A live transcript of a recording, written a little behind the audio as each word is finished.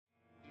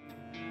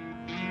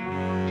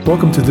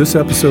Welcome to this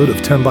episode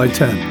of 10 by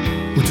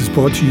 10, which is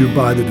brought to you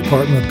by the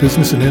Department of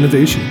Business and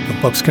Innovation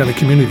of Bucks County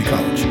Community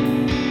College,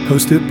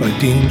 hosted by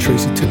Dean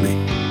Tracy Tinley.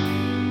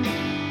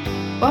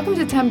 Welcome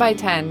to 10 by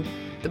 10,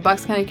 the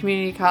Bucks County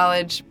Community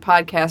College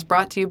podcast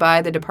brought to you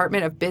by the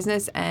Department of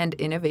Business and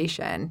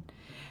Innovation.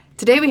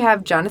 Today we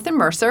have Jonathan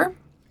Mercer,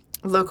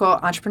 local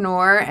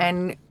entrepreneur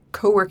and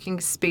co-working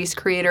space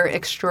creator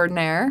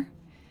extraordinaire.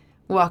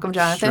 Welcome,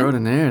 Jonathan.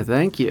 Extraordinaire,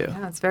 thank you.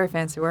 Yeah, it's a very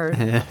fancy word.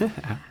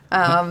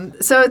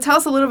 So tell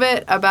us a little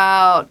bit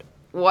about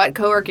what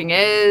co-working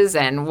is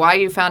and why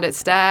you founded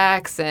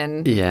Stacks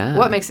and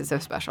what makes it so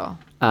special.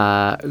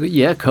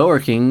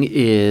 Co-working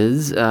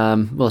is,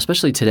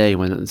 especially today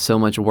when so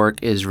much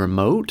work is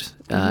remote,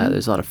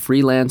 there's a lot of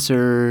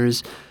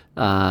freelancers,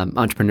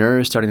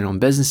 entrepreneurs starting their own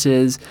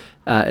businesses.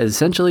 It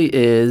essentially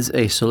is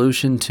a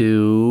solution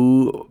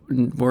to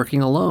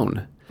working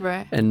alone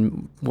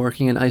and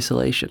working in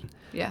isolation.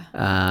 Yeah.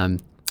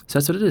 So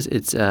that's what it is.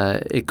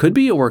 It could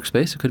be a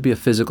workspace. It could be a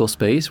physical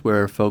space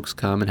where folks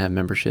come and have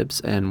memberships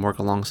and work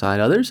alongside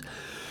others.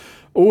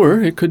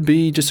 Or it could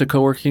be just a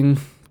co-working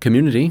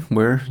community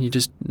where you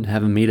just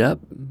have a meetup.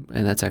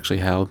 And that's actually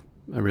how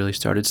I really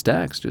started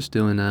Stacks, just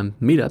doing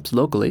meetups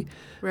locally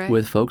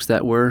with folks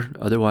that were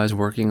otherwise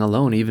working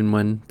alone. Even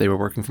when they were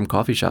working from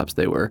coffee shops,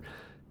 they were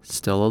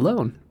still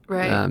alone. You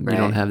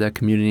don't have that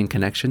community and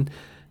connection,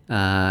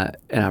 an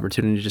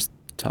opportunity to just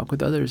talk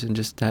with others and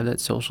just have that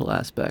social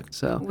aspect.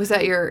 So was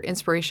that your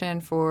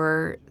inspiration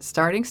for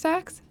starting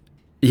Stacks?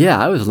 Yeah,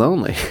 I was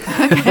lonely.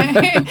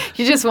 Okay.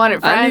 You just wanted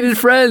friends. I needed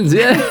friends.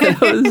 Yeah,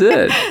 that was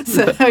it.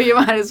 So you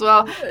might as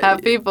well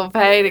have people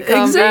pay to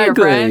come be your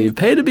friend.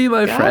 Pay to be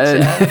my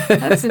friend.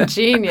 That's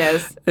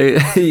ingenious.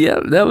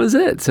 Yeah, that was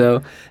it.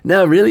 So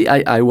no, really,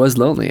 I was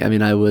lonely. I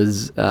mean, I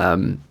was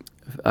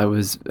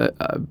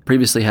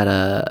previously had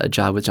a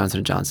job with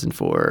Johnson & Johnson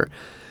for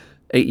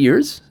 8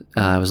 years.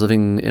 I was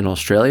living in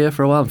Australia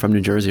for a while. I'm from New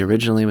Jersey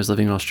originally. Was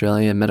living in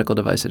Australia, medical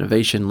device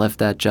innovation. Left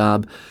that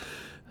job.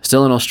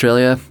 Still in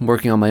Australia,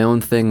 working on my own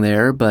thing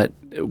there, but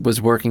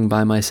was working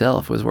by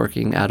myself. Was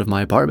working out of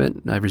my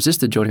apartment. I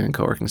resisted joining a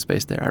co-working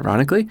space there,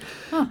 ironically.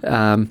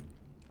 But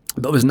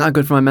it was not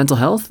good for my mental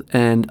health.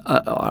 And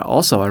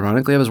also,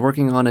 ironically, I was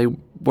working on a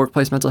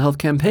workplace mental health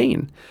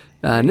campaign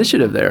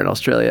initiative there in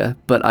Australia,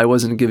 but I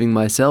wasn't giving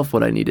myself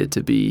what I needed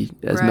to be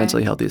as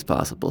mentally healthy as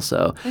possible.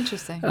 So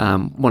interesting.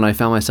 When I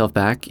found myself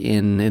back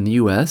in the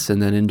U.S. and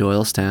then in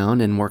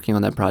Doylestown and working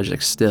on that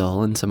project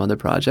still and some other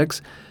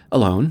projects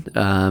alone,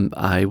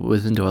 I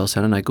was in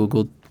Doylestown and I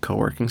Googled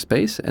co-working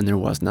space and there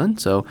was none.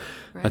 So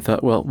I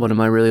thought, well, what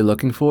am I really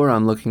looking for?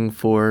 I'm looking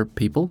for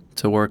people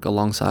to work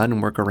alongside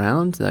and work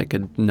around that I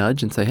could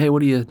nudge and say, hey, what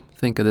do you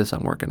think of this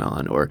I'm working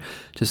on? Or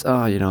just,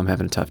 I'm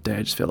having a tough day.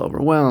 I just feel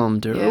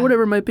overwhelmed or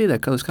whatever it might be.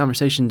 Those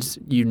conversations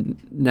you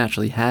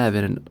naturally have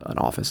in an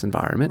office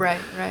environment.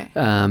 Right.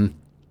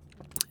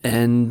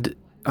 And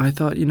I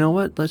thought, you know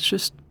what? Let's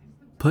just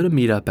put a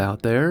meetup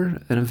out there,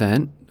 an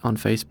event on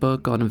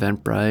Facebook, on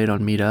Eventbrite,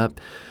 on Meetup.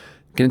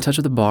 Get in touch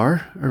with a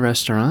bar, a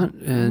restaurant,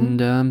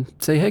 and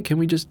say, hey, can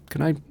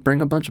I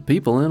bring a bunch of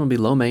people in? It'll be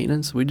low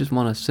maintenance. We just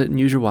want to sit and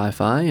use your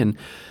Wi-Fi and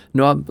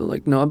no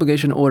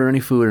obligation to order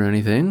any food or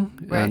anything.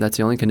 That's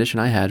the only condition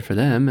I had for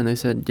them. And they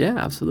said, yeah,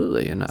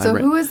 absolutely. And so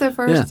who was the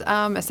first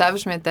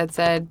establishment that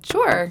said,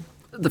 sure?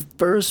 The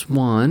first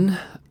one,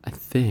 I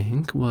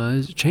think,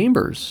 was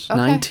Chambers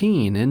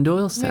 19 in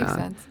Doylestown. Makes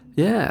sense.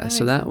 Yeah,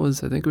 that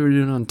was, I think we were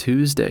doing it on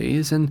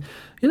Tuesdays. And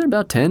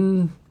about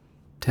 10,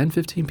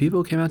 15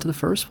 people came out to the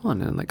first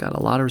one, and I got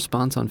a lot of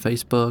response on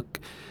Facebook,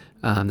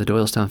 the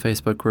Doylestown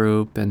Facebook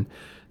group, and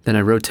then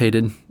I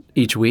rotated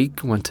each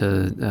week, went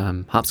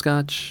to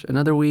Hopscotch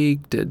another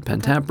week, did Pen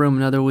Tap Room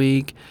another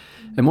week,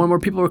 and more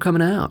people were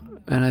coming out,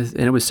 and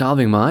it was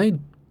solving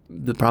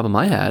the problem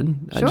I had.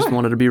 Sure. I just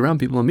wanted to be around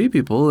people and meet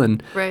people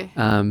and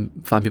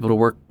find people to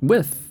work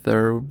with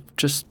or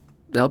just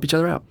help each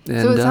other out.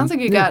 And, so it sounds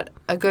like you got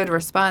a good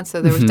response,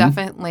 so there was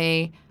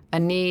definitely a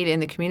need in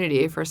the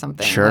community for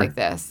something like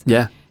this.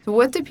 Yeah. So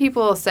what do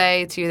people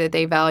say to you that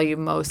they value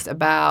most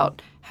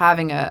about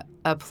having a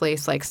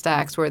place like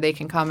Stacks where they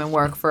can come and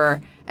work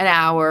for an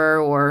hour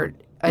or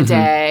a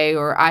day?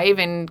 Or I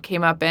even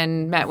came up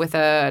and met with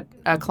a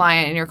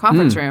client in your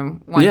conference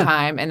room one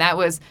time, and that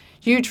was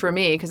huge for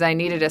me because I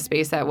needed a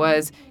space that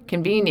was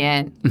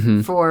convenient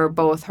for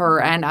both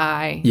her and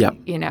I,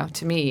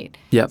 to meet.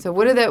 Yep. So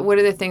what are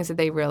the things that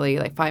they really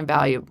find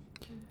value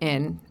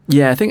in?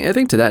 Yeah, I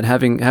think to that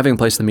having a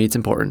place to meet is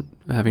important.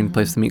 Having a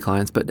place to meet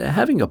clients, but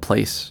having a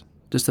place,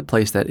 just a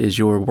place that is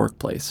your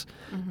workplace,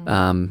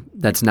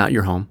 that's not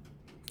your home,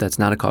 that's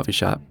not a coffee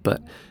shop, but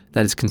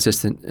that is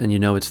consistent and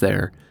it's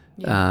there,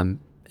 and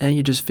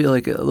you just feel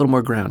like a little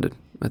more grounded.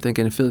 I think,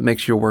 and it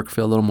makes your work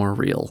feel a little more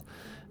real.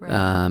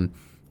 Right.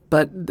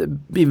 But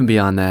even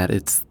beyond that,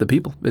 it's the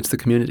people, it's the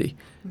community.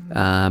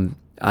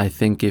 I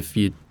think if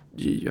you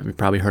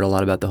probably heard a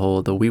lot about the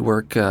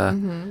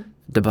WeWork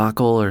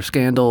debacle or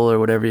scandal or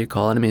whatever you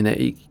call it. I mean,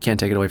 you can't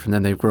take it away from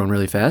them. They've grown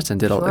really fast and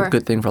did a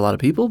good thing for a lot of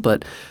people,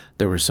 but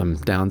there were some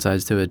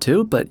downsides to it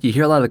too. But you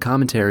hear a lot of the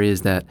commentary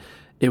is that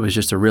it was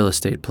just a real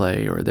estate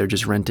play, or they're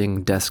just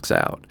renting desks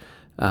out.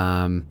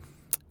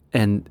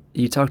 And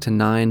you talk to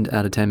 9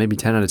 out of 10, maybe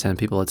 10 out of 10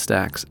 people at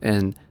Stacks,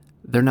 and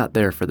they're not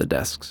there for the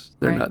desks.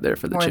 They're not there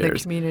for the chairs. Or the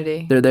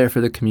community. They're there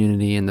for the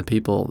community and the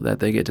people that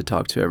they get to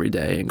talk to every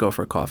day and go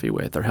for coffee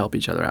with or help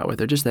each other out with.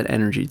 They're just that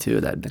energy too,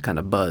 that kind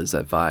of buzz,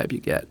 that vibe you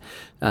get.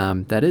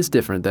 That is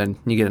different than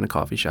you get in a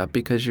coffee shop,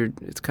 because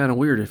it's kind of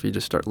weird if you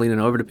just start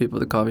leaning over to people at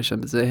the coffee shop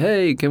and say,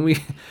 "Hey, can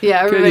we?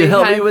 Everybody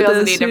help kind me of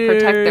feels this the need to here?"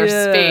 protect their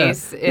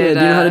space. Do you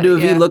know how to do a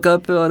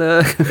VLOOKUP on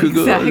a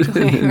Google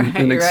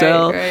in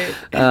Excel?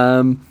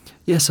 Right.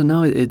 So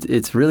no,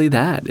 it's really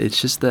that.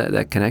 It's just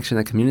that connection,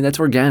 that community. That's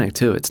organic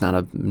too. It's not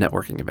a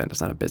networking event.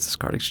 It's not a business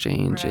card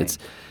exchange. Right. It's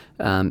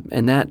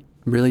and that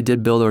really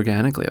did build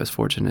organically. I was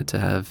fortunate to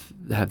have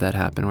that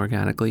happen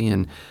organically,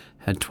 and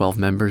had 12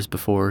 members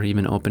before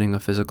even opening a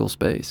physical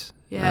space.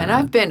 Yeah, and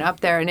I've been up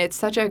there, and it's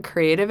such a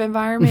creative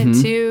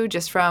environment too,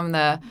 just from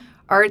the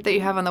art that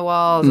you have on the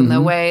walls and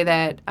the way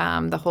that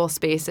the whole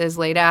space is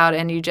laid out,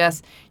 and you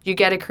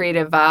get a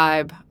creative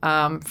vibe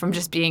from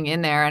just being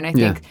in there. And I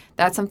think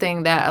that's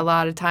something that a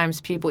lot of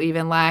times people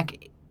even lack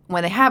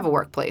when they have a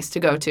workplace to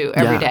go to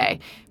every day,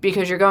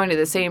 because you're going to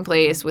the same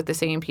place with the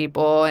same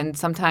people, and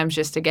sometimes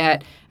just to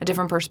get a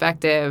different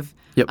perspective.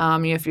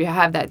 If you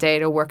have that day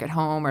to work at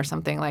home or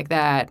something like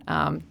that,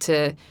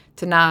 to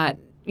not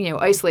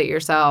isolate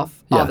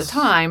yourself all the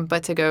time,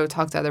 but to go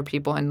talk to other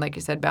people and, like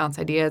you said, bounce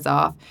ideas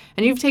off.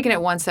 And you've taken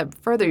it one step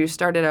further. You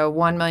started a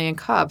 1 million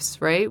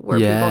cups, right? Where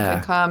people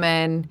can come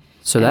and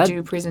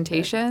do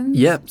presentations.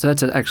 So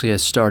that's actually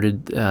has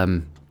started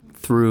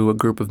through a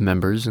group of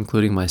members,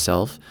 including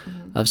myself,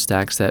 of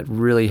Stacks, that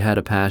really had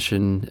a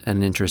passion and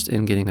an interest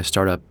in getting a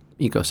startup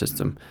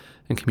ecosystem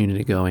and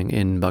community going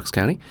in Bucks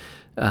County.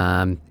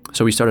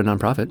 So we started a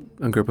nonprofit,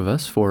 a group of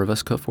us, 4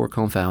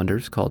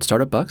 co-founders, called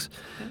Startup Bucks.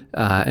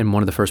 And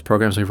one of the first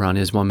programs we've run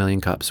is 1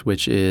 Million Cups,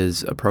 which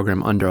is a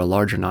program under a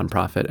larger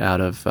nonprofit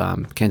out of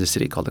Kansas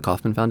City called the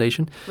Kauffman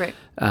Foundation. Right.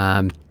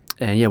 And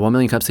 1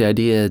 Million Cups, the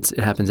idea, it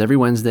happens every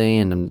Wednesday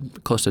in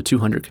close to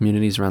 200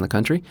 communities around the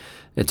country.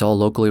 It's all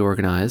locally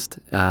organized.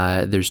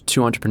 There's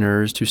 2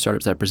 entrepreneurs, 2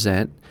 startups that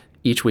present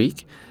each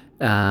week.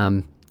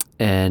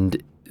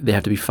 And they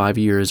have to be 5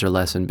 years or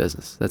less in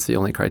business. That's the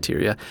only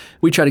criteria.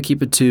 We try to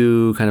keep it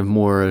to kind of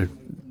more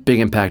big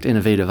impact,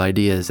 innovative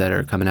ideas that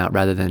are coming out,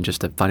 rather than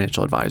just a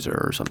financial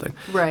advisor or something.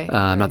 Right.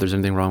 Not that there's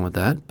anything wrong with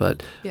that,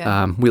 but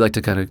we like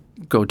to kind of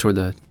go toward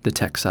the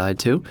tech side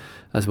too,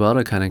 as well,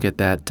 to kind of get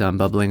that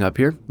bubbling up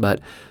here. But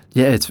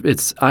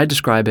it's I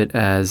describe it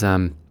as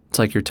it's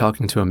like you're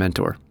talking to a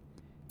mentor.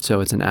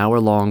 So it's an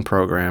hour-long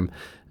program,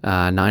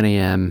 9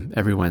 a.m.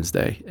 every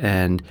Wednesday,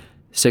 and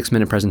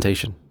 6-minute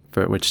presentation,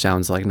 which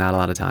sounds like not a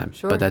lot of time,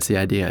 but that's the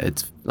idea.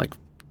 It's like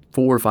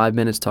 4 or 5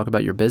 minutes to talk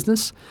about your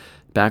business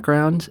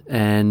background,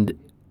 and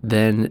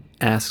then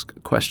ask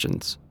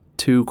questions,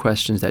 2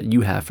 questions that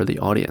you have for the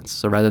audience.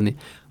 So rather than the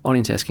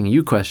audience asking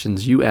you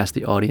questions, you ask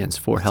the audience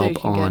for help so you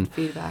can on get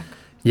feedback.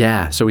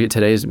 Yeah. So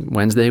today's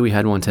Wednesday. We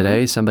had one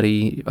today.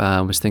 Somebody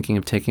was thinking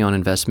of taking on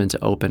investment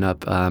to open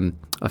up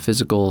a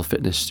physical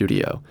fitness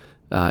studio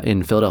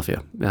in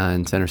Philadelphia,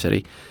 in Center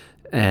City.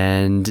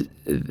 And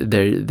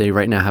they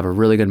right now have a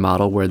really good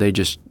model where they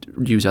just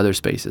use other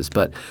spaces.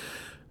 But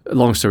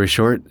long story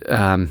short,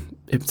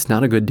 it's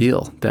not a good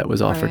deal that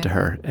was offered to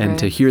her. And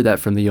to hear that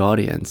from the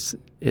audience,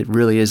 it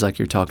really is like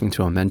you're talking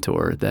to a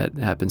mentor that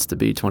happens to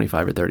be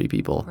 25 or 30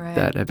 people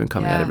that have been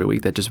coming out every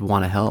week that just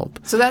want to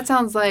help. So that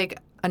sounds like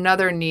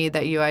another need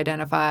that you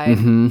identified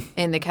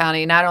in the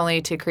county, not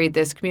only to create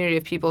this community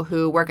of people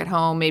who work at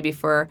home, maybe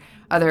for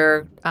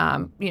other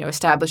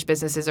established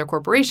businesses or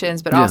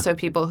corporations, but also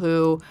people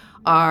who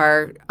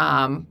are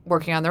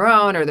working on their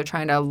own, or they're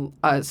trying to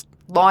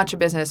launch a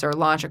business or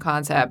launch a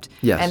concept.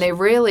 And they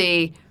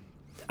really,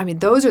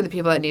 those are the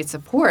people that need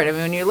support.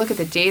 When you look at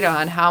the data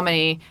on how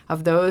many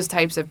of those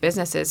types of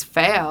businesses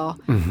fail,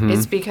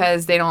 it's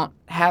because they don't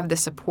have the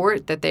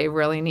support that they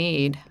really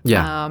need.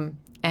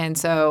 And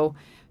so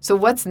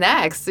what's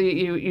next?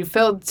 You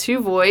filled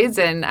 2 voids,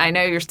 and I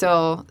know you're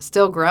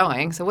still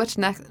growing. So what's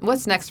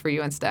next for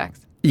you and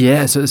Stacks?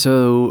 Yeah,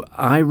 so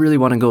I really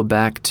want to go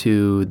back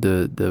to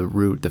the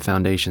root, the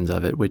foundations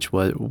of it, which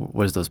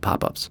was those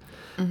pop-ups.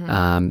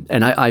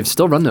 And I've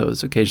still run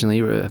those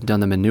occasionally. I've done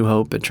them in New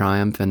Hope, at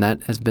Triumph, and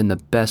that has been the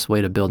best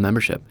way to build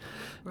membership.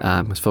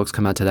 Because folks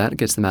come out to that, it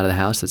gets them out of the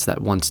house. It's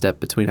that one step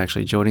between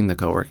actually joining the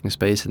co-working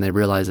space, and they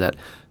realize that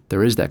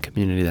there is that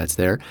community that's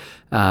there.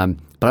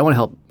 But I want to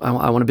help.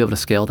 I want to be able to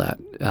scale that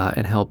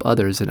and help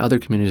others in other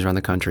communities around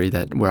the country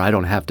where I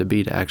don't have to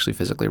be to actually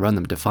physically run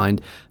them, to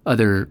find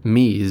other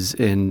me's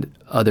in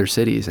other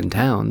cities and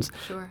towns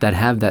that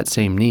have that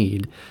same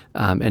need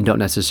and don't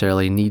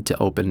necessarily need to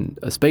open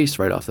a space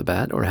right off the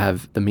bat or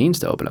have the means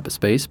to open up a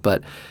space.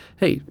 But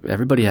hey,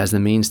 everybody has the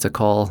means to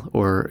call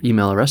or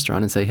email a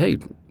restaurant and say, hey,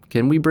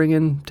 can we bring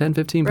in 10,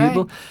 15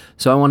 people?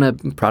 So I want to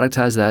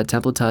productize that,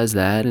 templatize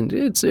that, and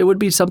it would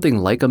be something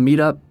like a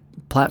meetup,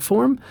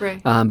 platform,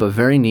 Right. but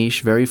very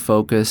niche, very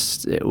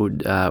focused. It would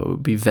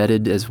be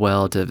vetted as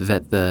well to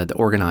vet the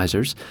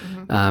organizers,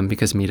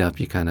 because Meetup,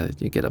 you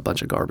get a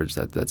bunch of garbage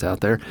that's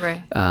out there.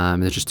 Right.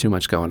 There's just too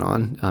much going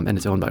on, and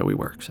it's owned by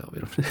WeWork, so we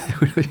don't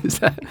use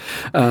that.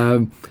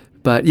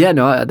 But yeah,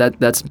 no,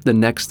 that's the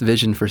next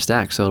vision for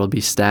Stacks. So it'll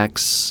be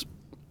Stacks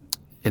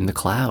in the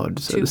cloud,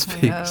 so to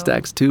speak,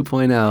 Stacks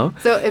 2.0.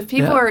 So if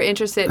people are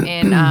interested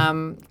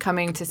in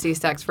coming to see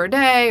Stacks for a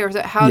day, or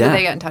how do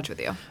they get in touch with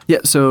you? Yeah,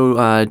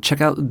 so check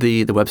out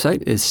the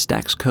website is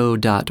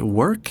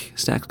stacksco.work,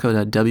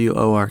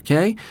 stacksco.work.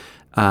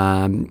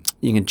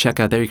 You can check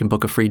out there. You can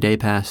book a free day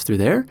pass through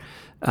there,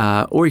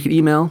 or you can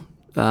email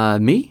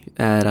me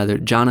at either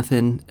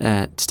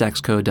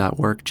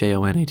jonathan@stacksco.work,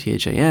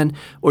 JONATHAN,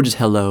 or just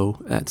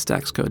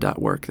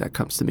hello@stacksco.work. That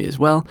comes to me as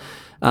well.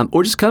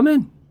 Or just come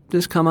in.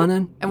 Just come on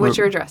in. And what's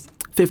your address?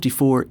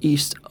 54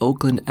 East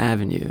Oakland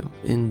Avenue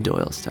in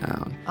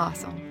Doylestown.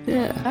 Awesome.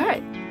 Yeah. All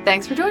right.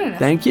 Thanks for joining us.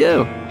 Thank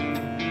you.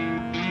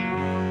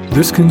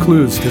 This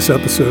concludes this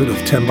episode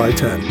of 10 by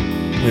 10.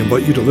 We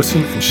invite you to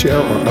listen and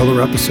share our other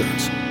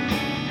episodes.